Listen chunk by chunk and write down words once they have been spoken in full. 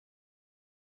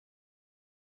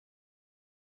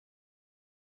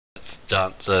it's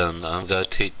Johnson. I'm going to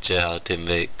teach you how to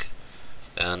make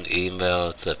an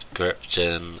email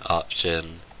subscription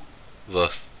option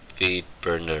with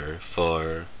Feedburner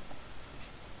for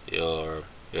your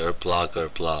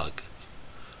Blogger blog.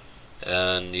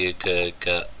 And you could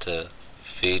get to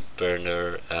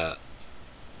Feedburner at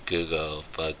Google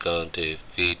by going to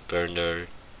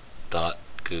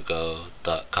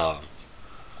feedburner.google.com.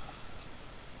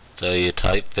 So you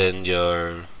type in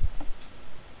your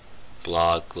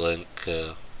blog link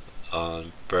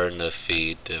on Burner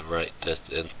Feed right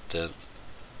this instant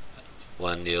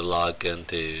when you log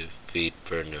into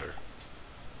Feedburner,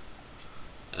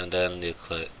 and then you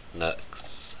click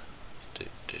next,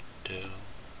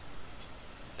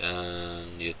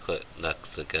 and you click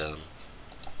next again.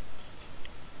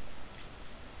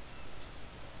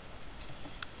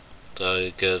 So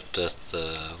you give this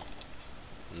a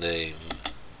name,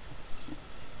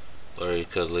 or you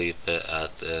could leave it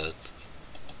as is.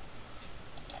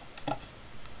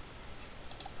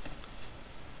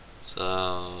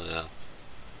 So yeah.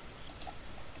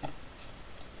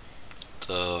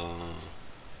 So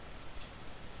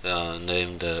yeah,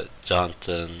 named it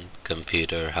Johnson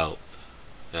Computer Help.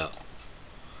 Yeah.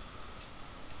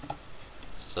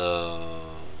 So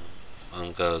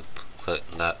I'm going to click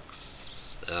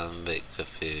next and make a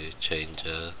few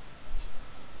changes.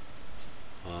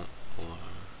 One more.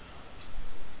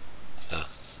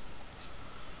 Yes.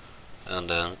 And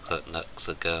then click next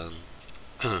again.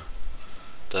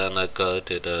 Then I go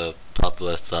to the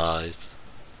publicize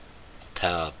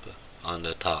tab on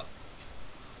the top.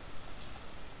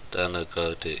 Then I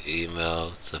go to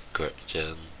email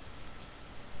subscription.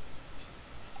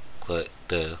 Click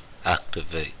the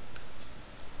activate.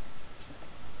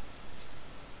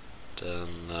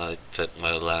 Then I pick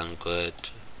my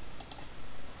language.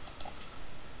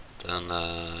 Then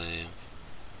I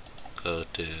go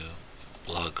to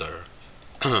Blogger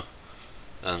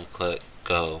and click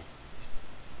go.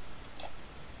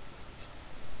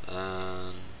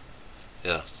 And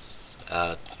yes,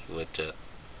 add widget.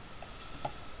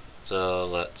 So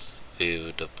let's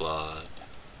view the blog.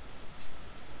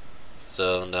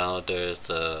 So now there's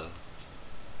a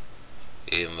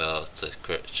email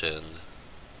subscription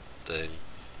thing.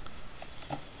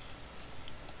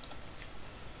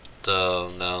 So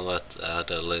now let's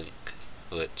add a link,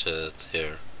 which is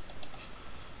here.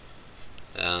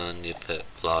 And you pick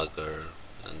Blogger,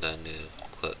 and then you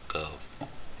click go.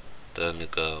 Then you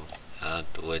go add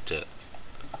widget.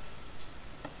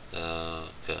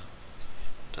 Okay.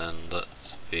 Then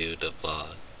let's view the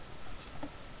blog.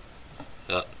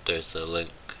 Yep, there's a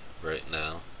link right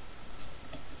now.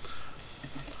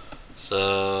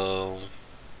 So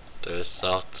there's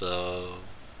also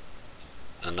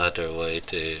another way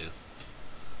to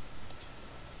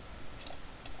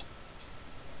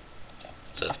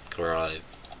subscribe.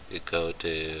 You go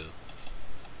to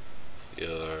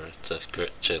your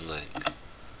subscription link.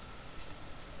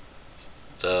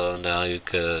 So now you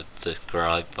could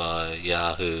subscribe by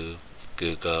Yahoo,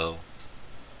 Google,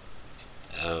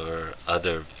 or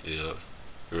other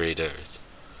readers.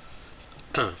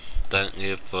 Thank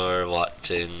you for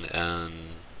watching,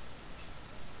 and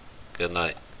good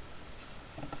night.